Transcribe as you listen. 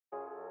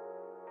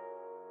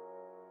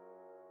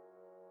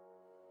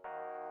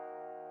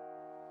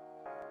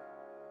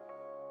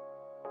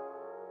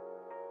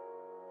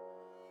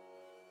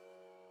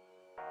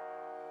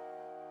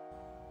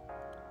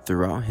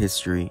Throughout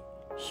history,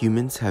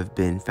 humans have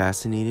been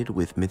fascinated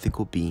with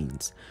mythical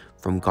beings,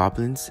 from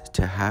goblins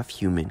to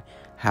half-human,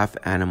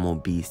 half-animal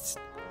beasts.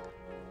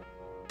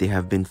 They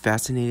have been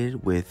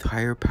fascinated with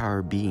higher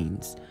power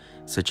beings,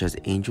 such as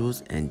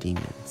angels and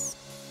demons.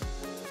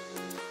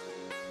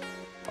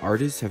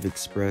 Artists have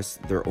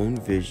expressed their own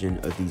vision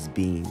of these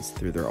beings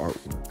through their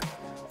artwork,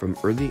 from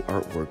early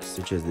artworks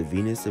such as the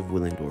Venus of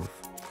Willendorf,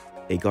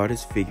 a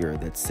goddess figure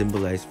that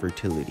symbolized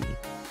fertility,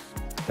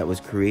 that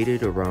was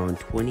created around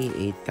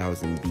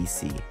 28,000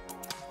 BC,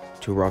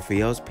 to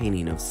Raphael's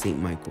painting of Saint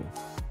Michael,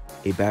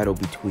 a battle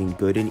between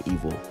good and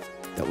evil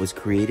that was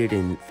created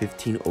in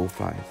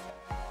 1505.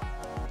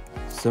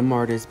 Some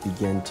artists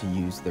began to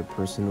use their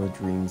personal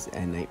dreams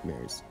and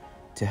nightmares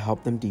to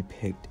help them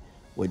depict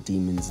what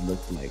demons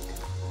looked like.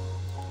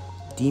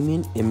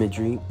 Demon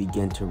imagery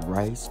began to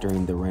rise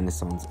during the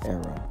Renaissance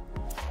era,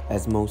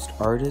 as most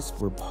artists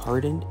were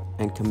pardoned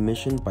and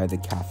commissioned by the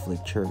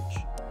Catholic Church.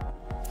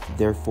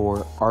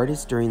 Therefore,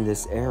 artists during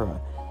this era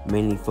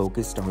mainly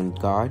focused on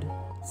God,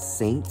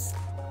 saints,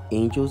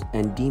 angels,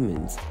 and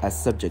demons as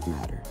subject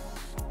matter.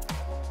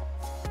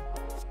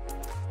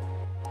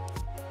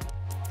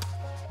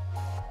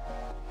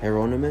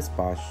 Hieronymus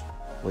Bosch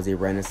was a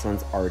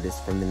Renaissance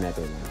artist from the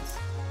Netherlands.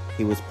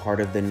 He was part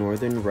of the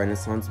Northern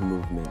Renaissance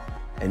movement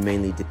and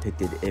mainly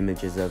depicted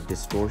images of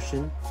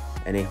distortion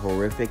and a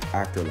horrific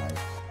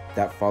afterlife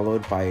that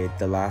followed by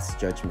the Last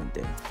Judgment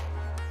Day.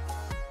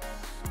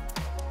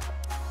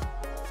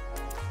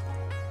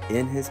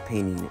 In his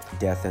painting,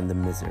 Death and the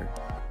Miser,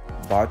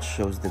 Bosch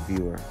shows the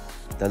viewer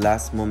the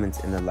last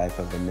moments in the life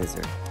of the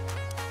miser.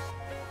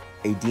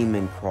 A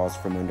demon crawls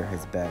from under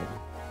his bed,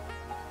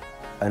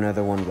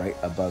 another one right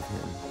above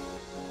him.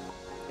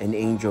 An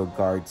angel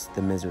guards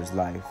the miser's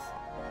life,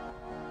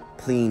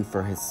 pleading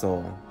for his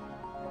soul.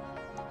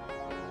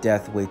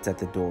 Death waits at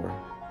the door.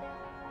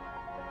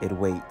 It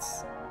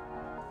waits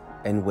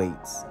and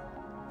waits,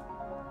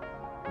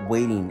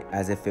 waiting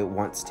as if it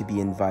wants to be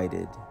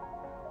invited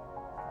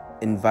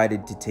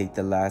to take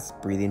the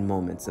last breathing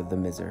moments of the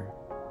miser.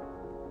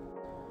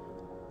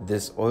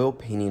 This oil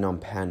painting on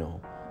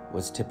panel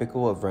was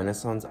typical of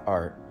Renaissance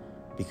art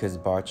because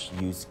Bosch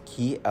used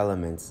key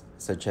elements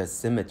such as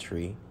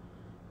symmetry,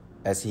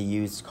 as he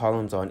used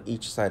columns on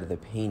each side of the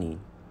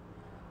painting,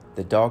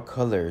 the dull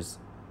colors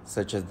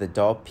such as the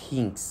dull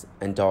pinks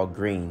and dull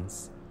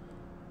greens,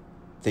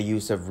 the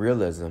use of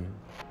realism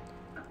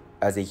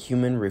as a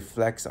human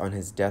reflects on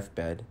his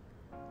deathbed,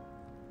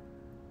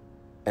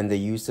 and the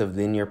use of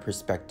linear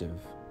perspective.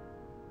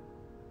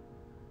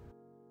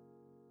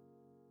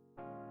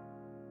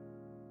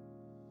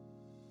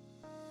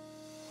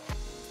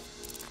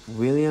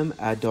 William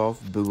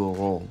Adolphe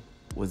Bouguereau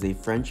was a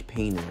French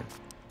painter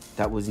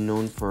that was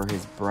known for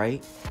his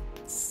bright,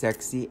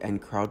 sexy,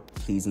 and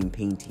crowd-pleasing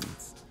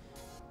paintings.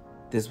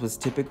 This was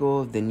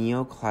typical of the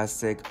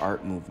neoclassic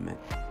art movement.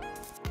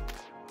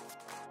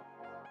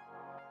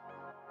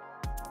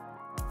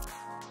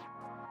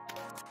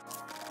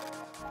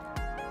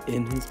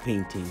 In his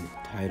painting,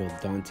 titled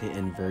Dante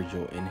and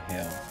Virgil in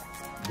Hell,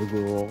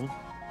 Bouguereau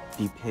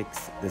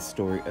depicts the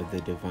story of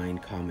the Divine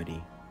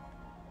Comedy,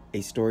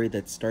 a story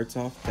that starts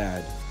off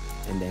bad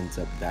and ends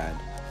up bad.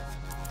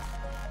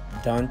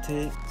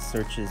 Dante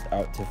searches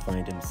out to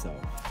find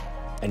himself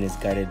and is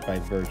guided by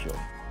Virgil,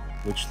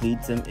 which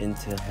leads him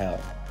into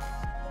hell.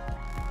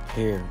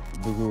 Here,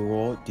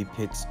 Bouguereau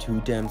depicts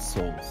two damned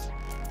souls,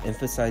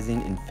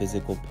 emphasizing in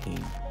physical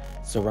pain,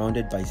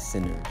 surrounded by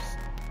sinners.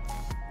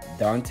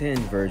 Dante and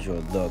Virgil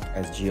look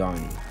as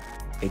Gianni,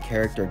 a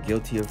character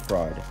guilty of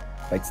fraud,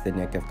 bites the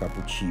neck of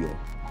Cappuccio,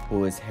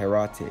 who is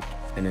heretic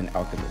and an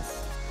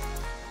alchemist.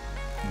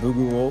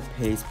 Bouguereau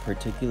pays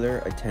particular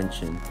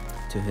attention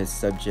to his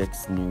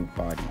subjects' nude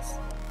bodies.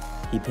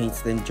 He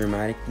paints them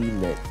dramatically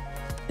lit,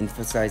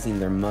 emphasizing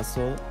their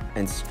muscle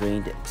and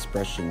strained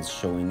expressions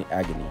showing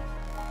agony.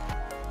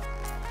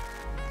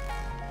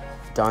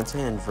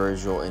 Dante and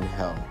Virgil in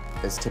Hell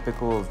is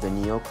typical of the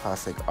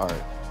neoclassic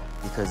art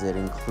because it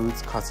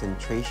includes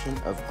concentration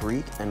of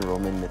Greek and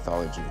Roman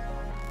mythology.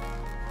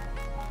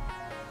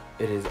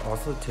 It is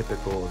also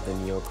typical of the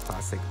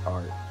neoclassic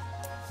art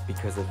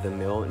because of the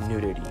male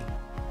nudity,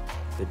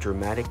 the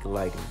dramatic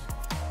lighting,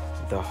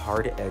 the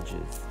hard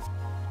edges,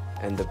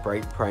 and the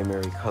bright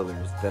primary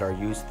colors that are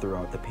used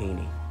throughout the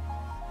painting.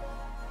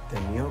 The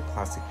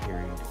neoclassic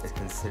period is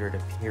considered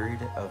a period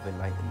of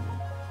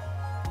enlightenment,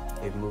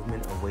 a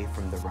movement away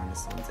from the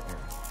Renaissance era.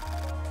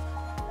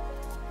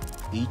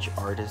 Each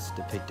artist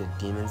depicted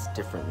demons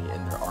differently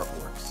in their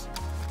artworks.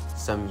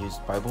 Some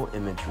used Bible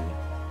imagery,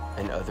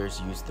 and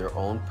others used their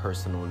own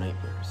personal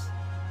nightmares.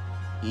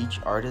 Each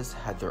artist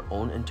had their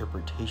own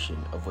interpretation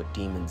of what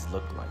demons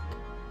looked like.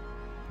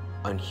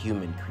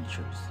 Unhuman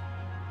creatures,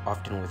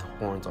 often with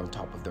horns on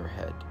top of their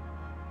head,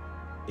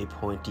 a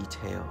pointy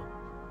tail,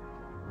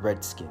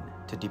 red skin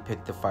to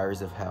depict the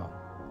fires of hell,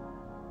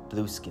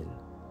 blue skin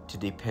to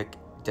depict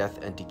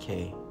death and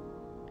decay,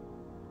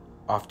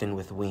 often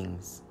with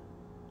wings.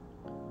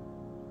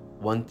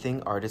 One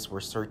thing artists were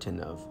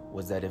certain of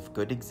was that if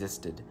good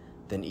existed,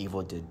 then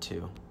evil did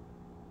too.